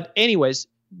 But anyways,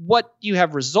 what you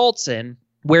have results in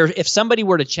where if somebody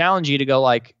were to challenge you to go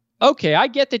like, okay, I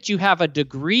get that you have a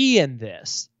degree in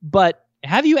this, but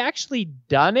have you actually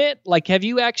done it? Like, have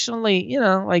you actually,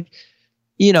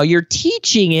 you're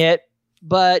teaching it,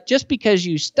 but just because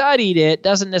you studied it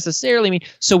doesn't necessarily mean.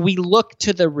 So we look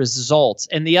to the results.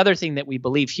 And the other thing that we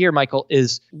believe here, Michael,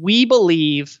 is we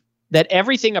believe that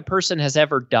everything a person has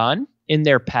ever done in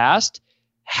their past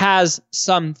has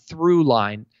some through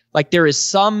line. Like there is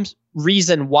some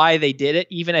reason why they did it,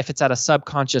 even if it's at a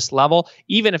subconscious level,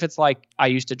 even if it's like I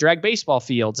used to drag baseball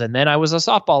fields and then I was a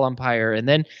softball umpire and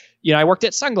then I worked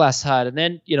at Sunglass Hut and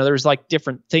then, there's like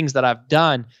different things that I've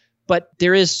done. but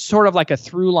there is sort of like a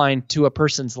through line to a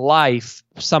person's life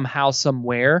somehow,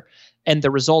 somewhere. And the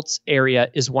results area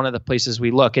is one of the places we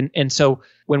look. And so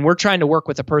when we're trying to work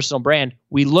with a personal brand,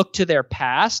 we look to their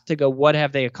past to go, what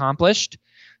have they accomplished?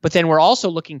 But then we're also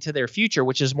looking to their future,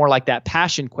 which is more like that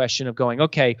passion question of going,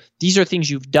 okay, these are things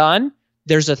you've done.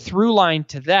 There's a through line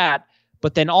to that.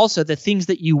 But then also the things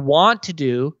that you want to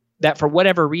do that for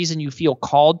whatever reason you feel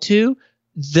called to,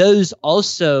 those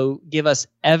also give us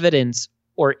evidence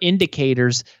or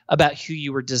indicators about who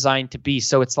you were designed to be.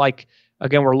 So it's like,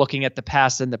 again, we're looking at the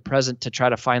past and the present to try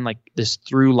to find like this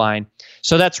through line.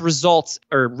 So that's results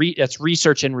or that's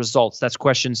research and results. That's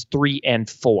questions 3 and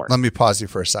 4. Let me pause you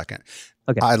for a second.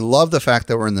 Okay. I love the fact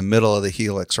that we're in the middle of the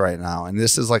helix right now. And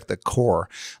this is like the core.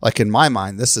 Like in my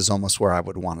mind, this is almost where I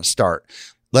would want to start.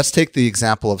 Let's take the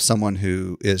example of someone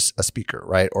who is a speaker,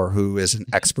 right? Or who is an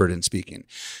expert in speaking.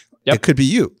 Yep. It could be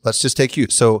you. Let's just take you.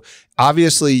 So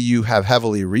obviously you have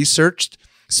heavily researched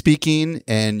speaking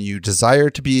and you desire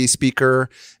to be a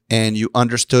speaker and you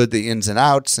understood the ins and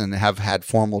outs and have had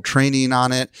formal training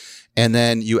on it. And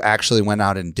then you actually went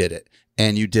out and did it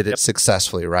and you did it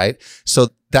successfully, right? So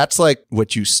that's like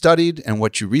what you studied and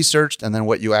what you researched and then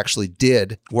what you actually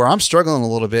did. Where I'm struggling a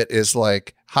little bit is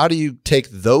like, how do you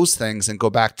take those things and go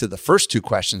back to the first 2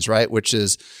 questions, right? Which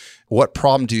is what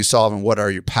problem do you solve and what are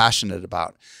you passionate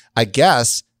about? I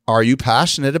guess, are you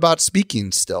passionate about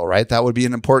speaking still, right? That would be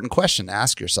an important question to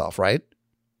ask yourself, right?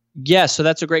 Yes. So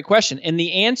that's a great question. And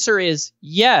the answer is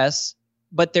yes,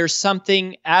 but there's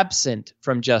something absent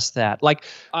from just that. Like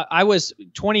I was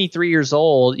 23 years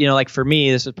old, like for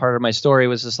me, this is part of my story,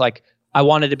 was just like, I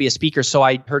wanted to be a speaker. So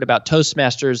I heard about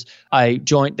Toastmasters. I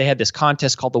joined, they had this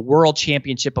contest called the World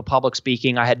Championship of Public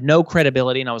Speaking. I had no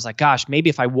credibility. And I was like, gosh, maybe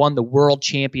if I won the World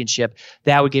Championship,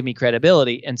 that would give me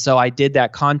credibility. And so I did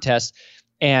that contest.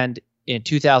 And in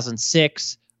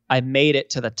 2006, I made it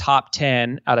to the top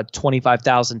 10 out of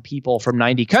 25,000 people from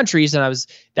 90 countries. And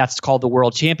that's called the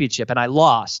World Championship. And I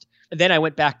lost. And then I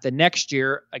went back the next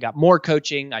year. I got more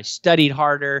coaching. I studied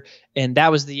harder. And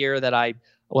that was the year that I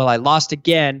lost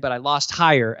again, but I lost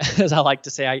higher. As I like to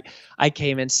say, I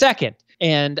came in second.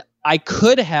 And I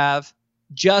could have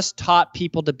just taught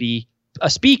people to be a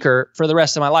speaker for the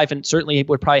rest of my life. And certainly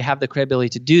would probably have the credibility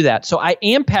to do that. So I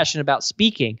am passionate about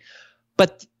speaking,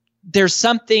 but there's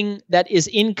something that is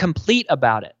incomplete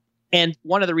about it. And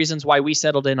one of the reasons why we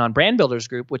settled in on Brand Builders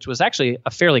Group, which was actually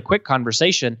a fairly quick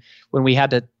conversation when we had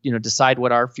to, decide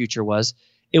what our future was,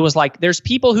 it was like, there's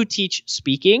people who teach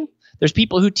speaking. There's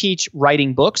people who teach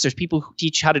writing books. There's people who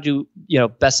teach how to do,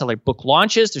 bestseller book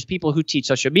launches. There's people who teach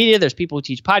social media. There's people who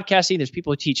teach podcasting. There's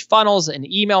people who teach funnels and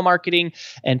email marketing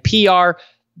and PR.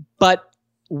 But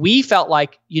we felt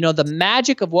like, the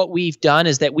magic of what we've done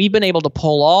is that we've been able to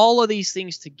pull all of these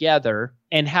things together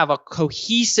and have a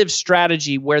cohesive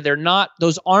strategy where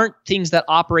those aren't things that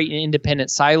operate in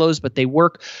independent silos, but they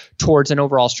work towards an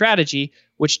overall strategy,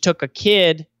 which took a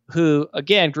kid who,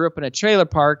 again, grew up in a trailer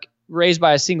park, raised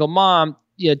by a single mom,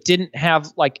 didn't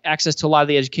have access to a lot of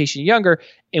the education younger.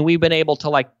 And we've been able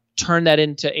to turn that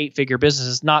into 8-figure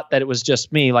businesses. Not that it was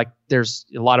just me, there's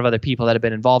a lot of other people that have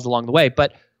been involved along the way,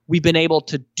 but we've been able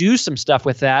to do some stuff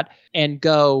with that and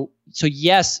go, so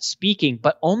yes, speaking,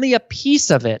 but only a piece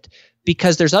of it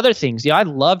because there's other things. I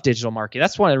love digital marketing.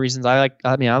 That's one of the reasons I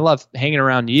love hanging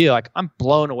around you. I'm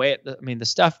blown away at the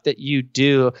stuff that you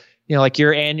do,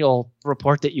 your annual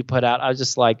report that you put out. I was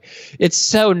just like, it's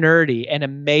so nerdy and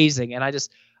amazing. And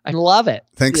I love it.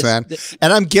 Thanks, man.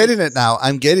 And I'm getting it now.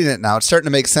 It's starting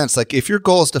to make sense. If your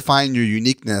goal is to find your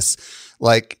uniqueness,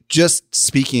 just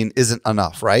speaking isn't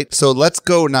enough, right? So let's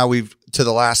go now to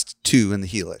the last 2 in the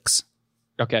helix.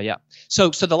 Okay, yeah. So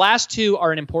the last 2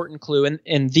 are an important clue,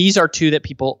 and these are 2 that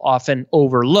people often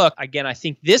overlook. Again, I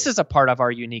think this is a part of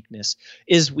our uniqueness,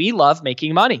 is we love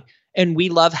making money, and we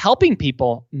love helping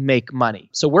people make money.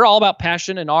 So we're all about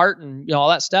passion and art and all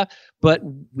that stuff, but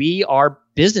we are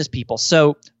business people.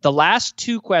 So the last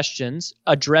 2 questions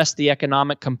address the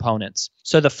economic components.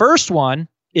 So the first one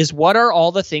is, what are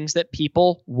all the things that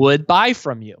people would buy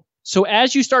from you? So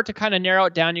as you start to kind of narrow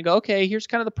it down, you go, okay, here's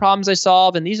kind of the problems I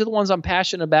solve, and these are the ones I'm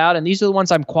passionate about, and these are the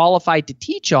ones I'm qualified to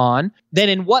teach on. Then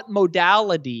in what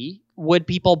modality would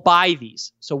people buy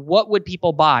these? So what would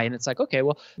people buy? And it's like, okay,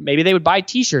 well, maybe they would buy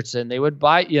t-shirts and they would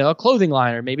buy, a clothing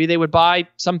line, or maybe they would buy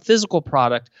some physical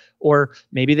product, or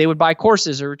maybe they would buy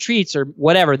courses or retreats or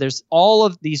whatever. There's all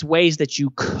of these ways that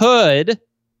you could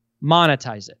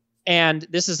monetize it. And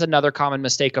this is another common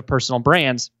mistake of personal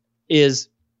brands is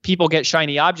people get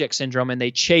shiny object syndrome and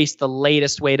they chase the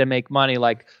latest way to make money.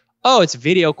 Like, oh, it's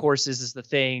video courses is the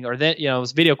thing, or then, it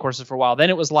was video courses for a while. Then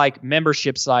it was like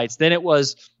membership sites. Then it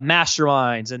was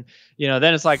masterminds. And,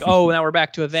 then it's like, oh, now we're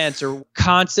back to events, or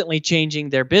constantly changing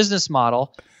their business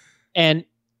model. And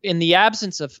in the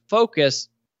absence of focus,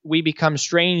 we become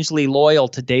strangely loyal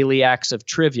to daily acts of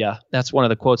trivia. That's one of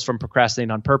the quotes from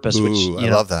Procrastinating on Purpose, which I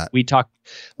love that. We talked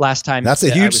last time. That's a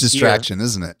huge distraction,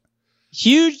 isn't it?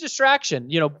 Huge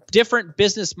distraction, different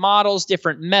business models,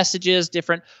 different messages,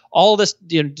 all this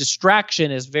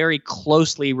distraction is very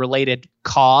closely related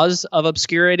cause of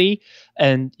obscurity.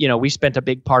 And, we spent a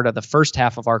big part of the first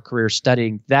half of our career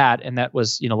studying that. And that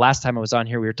was, last time I was on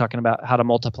here, we were talking about How to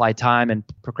Multiply Time and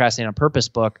Procrastinating on Purpose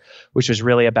book, which was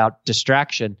really about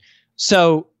distraction.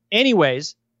 So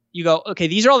anyways, you go, okay,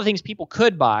 these are all the things people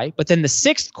could buy. But then the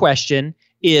sixth question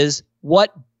is,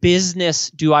 what business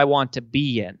do I want to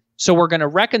be in? So we're going to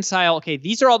reconcile, okay,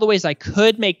 these are all the ways I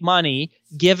could make money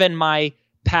given my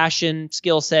passion,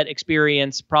 skill set,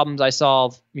 experience, problems I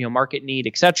solve, market need,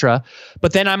 etc.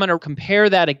 But then I'm going to compare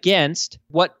that against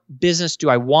what business do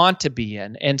I want to be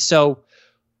in? And so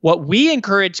what we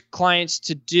encourage clients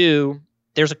to do,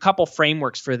 there's a couple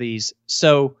frameworks for these.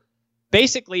 So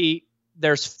basically,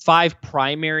 there's 5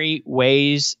 primary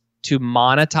ways to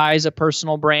monetize a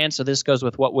personal brand. So this goes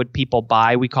with what would people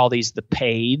buy. We call these the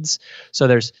paids. So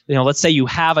there's, let's say you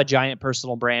have a giant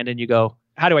personal brand and you go,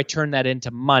 how do I turn that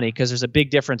into money? Because there's a big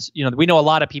difference. We know a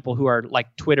lot of people who are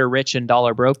like Twitter rich and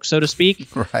dollar broke, so to speak.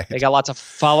 Right. They got lots of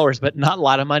followers, but not a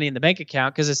lot of money in the bank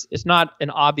account because it's not an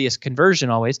obvious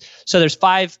conversion always. So there's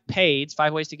 5 paids,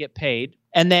 5 ways to get paid.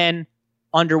 And then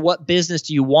under what business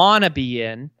do you want to be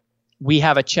in? We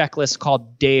have a checklist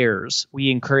called DARES.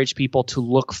 We encourage people to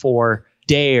look for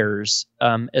DARES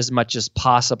as much as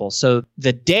possible. So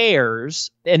the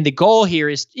DARES, and the goal here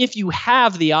is if you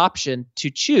have the option to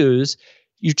choose,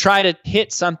 you try to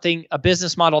hit a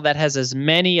business model that has as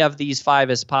many of these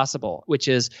 5 as possible, which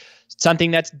is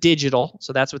something that's digital.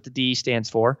 So that's what the D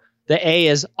stands for. The A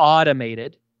is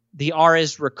automated. The R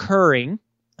is recurring.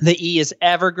 The E is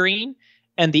evergreen.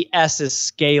 And the S is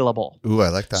scalable. Ooh, I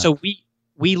like that. So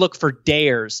we look for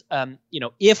DARES.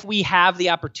 If we have the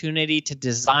opportunity to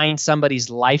design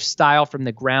somebody's lifestyle from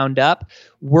the ground up,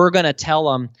 we're going to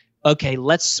tell them, okay,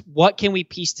 what can we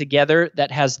piece together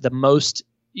that has the most,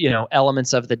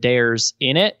 elements of the DARES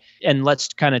in it? And let's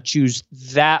kind of choose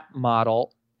that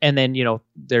model. And then,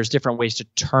 there's different ways to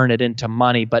turn it into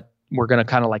money, but we're going to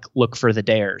kind of like look for the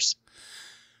DARES.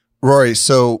 Rory,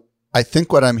 so I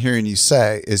think what I'm hearing you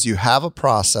say is you have a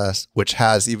process which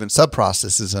has even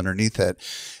sub-processes underneath it,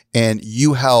 and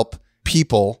you help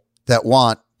people that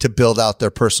want to build out their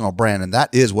personal brand. And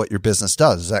that is what your business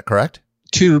does. Is that correct?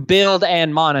 To build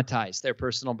and monetize their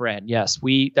personal brand. Yes,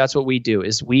 that's what we do,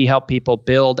 is we help people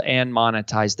build and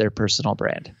monetize their personal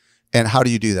brand. And how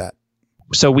do you do that?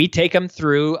 So we take them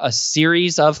through a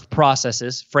series of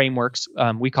processes, frameworks.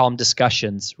 We call them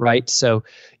discussions, right? So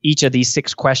each of these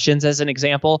 6 questions, as an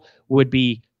example, would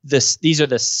be this. These are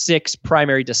the 6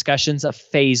 primary discussions of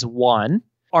phase 1.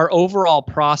 Our overall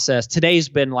process, today's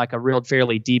been like a real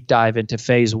fairly deep dive into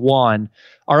phase 1.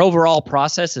 Our overall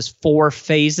process is 4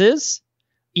 phases.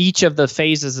 Each of the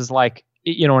phases is like,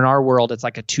 in our world, it's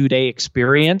like a 2-day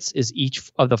experience is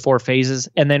each of the 4 phases.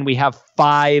 And then we have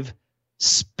 5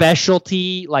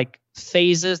 specialty like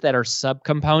phases that are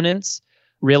subcomponents.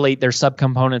 Really, they're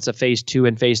subcomponents of phase 2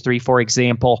 and phase 3. For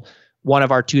example, one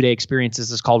of our 2-day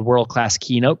experiences is called World-Class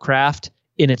Keynote Craft,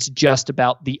 and it's just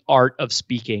about the art of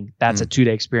speaking. That's a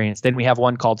 2-day experience. Then we have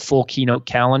one called Full Keynote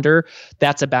Calendar.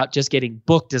 That's about just getting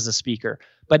booked as a speaker.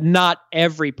 But not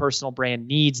every personal brand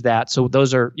needs that. So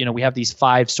those are, we have these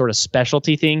 5 sort of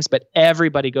specialty things, but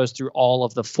everybody goes through all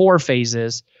of the 4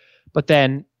 phases. But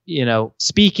then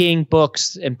speaking,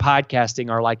 books, and podcasting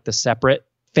are like the separate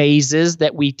phases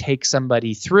that we take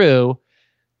somebody through.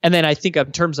 And then I think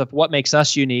in terms of what makes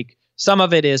us unique, some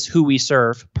of it is who we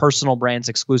serve, personal brands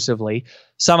exclusively.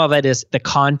 Some of it is the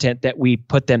content that we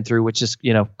put them through, which is,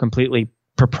 completely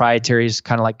proprietary, is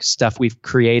kind of like stuff we've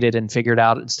created and figured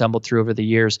out and stumbled through over the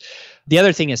years. The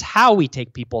other thing is how we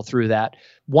take people through that.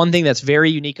 One thing that's very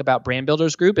unique about Brand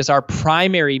Builders Group is our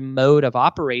primary mode of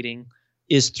operating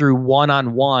is through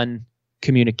one-on-one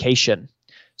communication.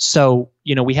 So,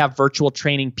 we have virtual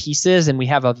training pieces and we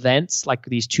have events like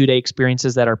these 2-day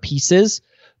experiences that are pieces,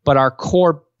 but our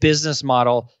core business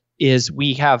model is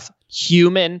we have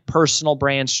human personal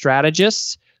brand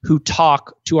strategists who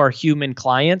talk to our human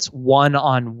clients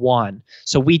one-on-one.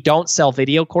 So we don't sell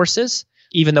video courses,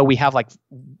 even though we have like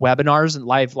webinars and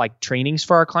live like trainings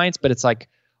for our clients, but it's like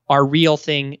our real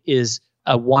thing is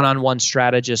a one-on-one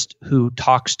strategist who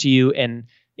talks to you and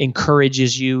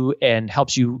encourages you and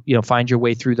helps you, find your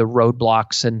way through the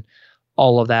roadblocks and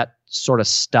all of that sort of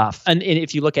stuff. And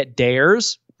if you look at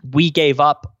Dares, we gave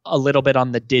up a little bit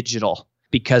on the digital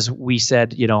because we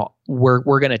said,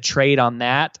 we're going to trade on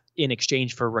that in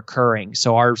exchange for recurring.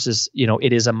 So ours is,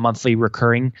 it is a monthly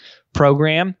recurring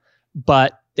program,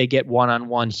 but they get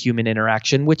one-on-one human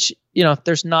interaction, which,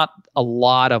 there's not a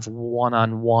lot of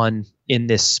one-on-one in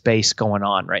this space going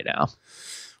on right now.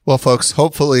 Well, folks,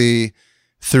 hopefully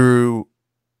through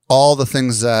all the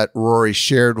things that Rory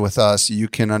shared with us, you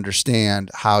can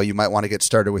understand how you might want to get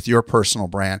started with your personal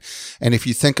brand. And if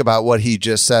you think about what he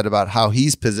just said about how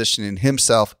he's positioning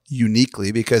himself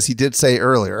uniquely, because he did say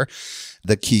earlier,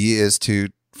 the key is to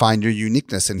find your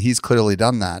uniqueness, and he's clearly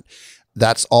done that.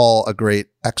 That's all a great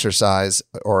exercise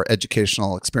or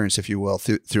educational experience, if you will,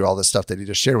 through all this stuff that he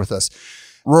just shared with us.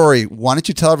 Rory, why don't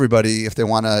you tell everybody if they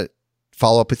want to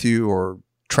follow up with you or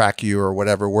track you or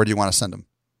whatever, where do you want to send them?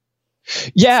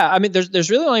 Yeah, I mean, there's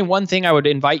really only one thing I would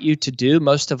invite you to do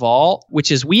most of all,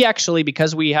 which is we actually,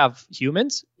 because we have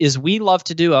humans, is we love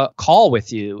to do a call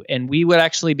with you. And we would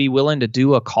actually be willing to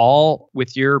do a call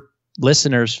with your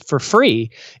listeners for free.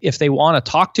 If they want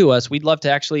to talk to us, we'd love to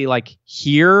actually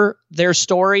hear their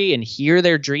story and hear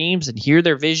their dreams and hear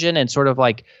their vision and sort of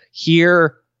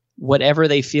hear whatever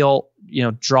they feel,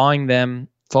 drawing them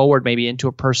forward maybe into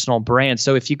a personal brand.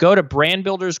 So if you go to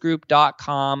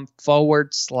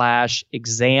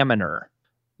brandbuildersgroup.com/examiner,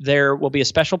 there will be a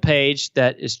special page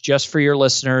that is just for your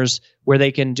listeners where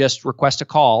they can just request a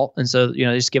call. And so,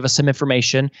 just give us some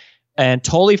information and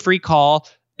totally free call.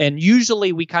 And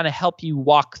usually we kind of help you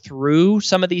walk through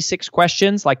some of these 6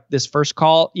 questions, like this first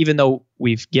call, even though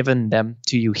we've given them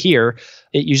to you here,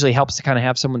 it usually helps to kind of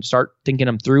have someone start thinking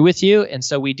them through with you. And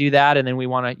so we do that. And then we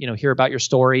want to, hear about your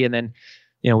story. And then,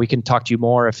 we can talk to you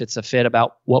more if it's a fit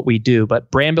about what we do.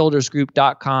 But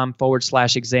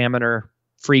brandbuildersgroup.com/examiner,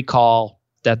 free call.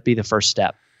 That'd be the first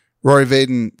step. Rory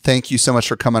Vaden, thank you so much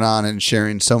for coming on and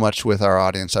sharing so much with our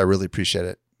audience. I really appreciate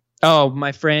it. Oh,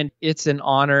 my friend, it's an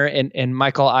honor. And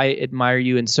Michael, I admire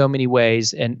you in so many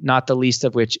ways, and not the least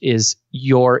of which is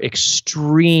your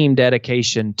extreme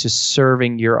dedication to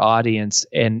serving your audience,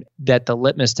 and that the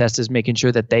litmus test is making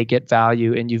sure that they get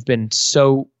value. And you've been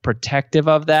so protective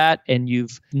of that, and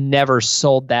you've never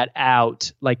sold that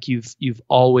out. You've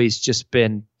always just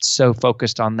been so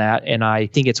focused on that. And I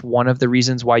think it's one of the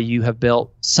reasons why you have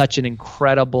built such an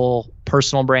incredible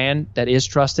personal brand that is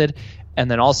trusted. And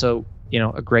then also,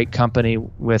 a great company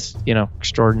with,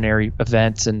 extraordinary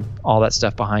events and all that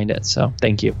stuff behind it. So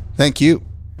thank you. Thank you.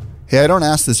 Hey, I don't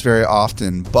ask this very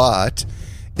often, but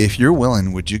if you're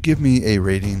willing, would you give me a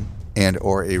rating and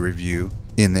or a review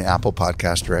in the Apple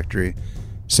Podcast directory?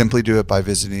 Simply do it by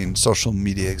visiting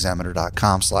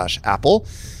socialmediaexaminer.com/Apple,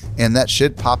 and that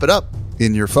should pop it up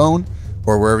in your phone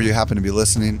or wherever you happen to be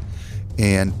listening.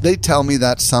 And they tell me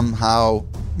that somehow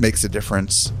makes a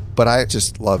difference, but I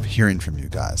just love hearing from you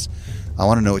guys. I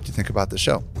want to know what you think about the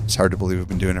show. It's hard to believe we've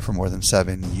been doing it for more than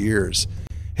 7 years.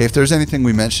 Hey, if there's anything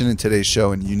we mentioned in today's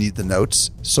show and you need the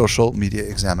notes,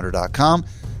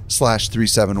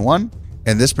 socialmediaexaminer.com/371.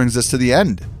 And this brings us to the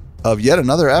end of yet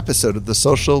another episode of the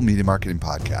Social Media Marketing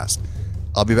Podcast.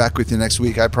 I'll be back with you next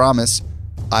week, I promise.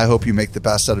 I hope you make the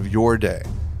best out of your day.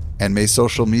 And may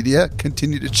social media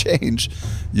continue to change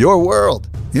your world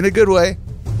in a good way.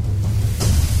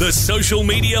 The Social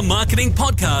Media Marketing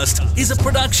Podcast is a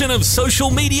production of Social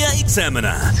Media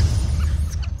Examiner.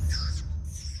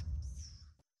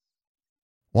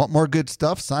 Want more good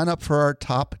stuff? Sign up for our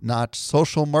top-notch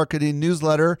social marketing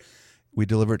newsletter. We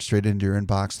deliver it straight into your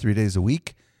inbox 3 days a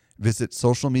week. Visit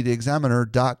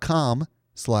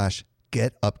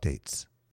socialmediaexaminer.com/get updates.